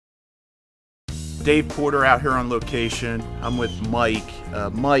Dave Porter out here on location. I'm with Mike.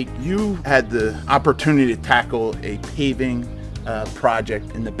 Mike, you had the opportunity to tackle a paving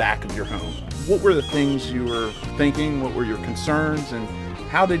project in the back of your home. What were the things you were thinking? What were your concerns? And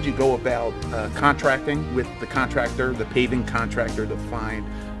how did you go about contracting with the contractor, the paving contractor, to find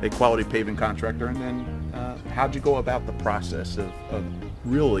a quality paving contractor? And then how did you go about the process of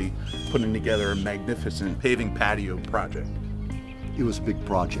really putting together a magnificent paving patio project? It was a big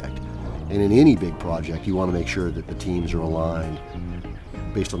project. And in any big project, you want to make sure that the teams are aligned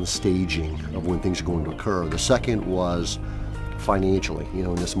based on the staging of when things are going to occur. The second was financially. You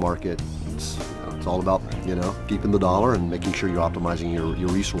know, in this market, it's all about, keeping the dollar and making sure you're optimizing your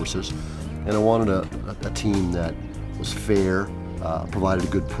resources. And I wanted a team that was fair, provided a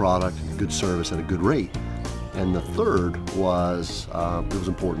good product, good service at a good rate. And the third was, it was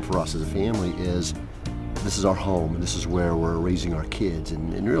important for us as a family, is this is our home, and this is where we're raising our kids,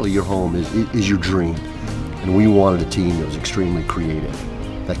 and really your home is your dream. And we wanted a team that was extremely creative,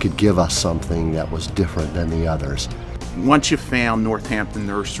 that could give us something that was different than the others. Once you found Northampton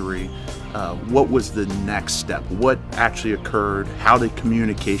Nursery, what was the next step? What actually occurred? How did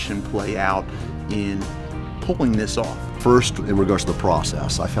communication play out in pulling this off? First, in regards to the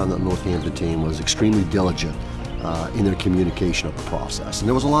process, I found that the Northampton team was extremely diligent in their communication of the process. And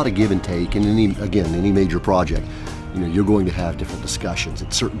there was a lot of give and take, and any major project, you're going to have different discussions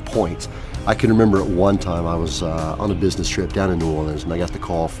at certain points. I can remember at one time I was on a business trip down in New Orleans, and I got the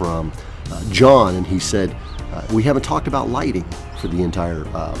call from John, and he said, we haven't talked about lighting for the entire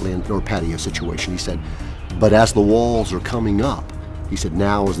land or patio situation. He said, but as the walls are coming up, he said,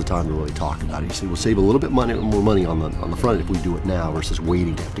 now is the time to really talk about it. He said, we'll save a little bit more money on the front if we do it now versus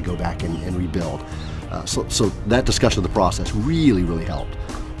waiting to have to go back and rebuild. So that discussion of the process really, really helped.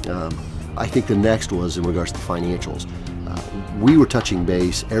 I think the next was in regards to the financials. We were touching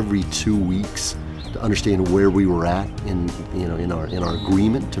base every 2 weeks to understand where we were at in our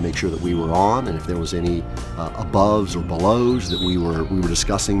agreement, to make sure that we were on, and if there was any aboves or belows, that we were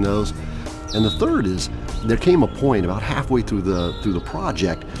discussing those. And the third is, there came a point about halfway through the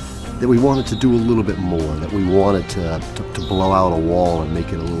project that we wanted to do a little bit more, that we wanted to blow out a wall and make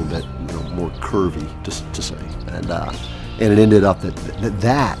it a little bit more curvy, to say. And it ended up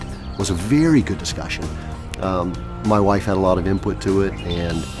that was a very good discussion. My wife had a lot of input to it,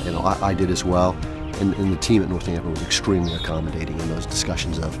 and I did as well. And the team at Northampton was extremely accommodating in those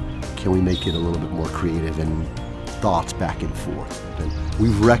discussions of, can we make it a little bit more creative, and thoughts back and forth. And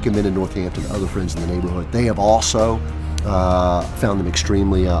we've recommended Northampton to other friends in the neighborhood. They have also found them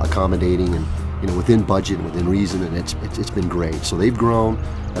extremely accommodating, and within budget and within reason, and it's been great. So they've grown,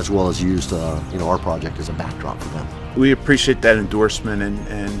 as well as used our project as a backdrop for them. We appreciate that endorsement,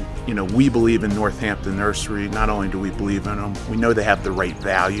 and we believe in Northampton Nursery. Not only do we believe in them, we know they have the right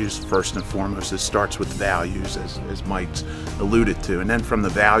values. First and foremost, it starts with values, as Mike's alluded to, and then from the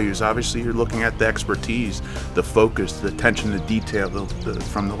values, obviously you're looking at the expertise, the focus, the attention to detail,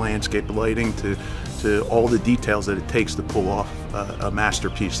 from the landscape lighting to all the details that it takes to pull off a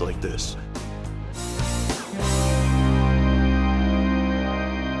masterpiece like this.